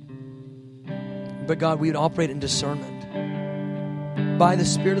 But God, we would operate in discernment. By the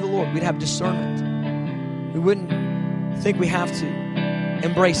Spirit of the Lord, we'd have discernment. We wouldn't think we have to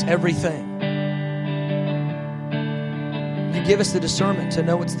embrace everything. You give us the discernment to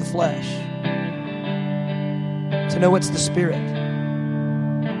know what's the flesh, to know what's the Spirit.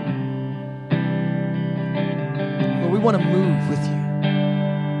 Lord, we want to move with you.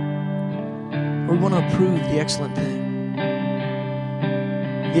 Lord, we want to approve the excellent thing,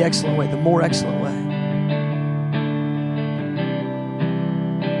 the excellent way, the more excellent way.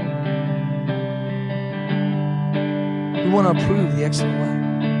 We want to approve the excellent way.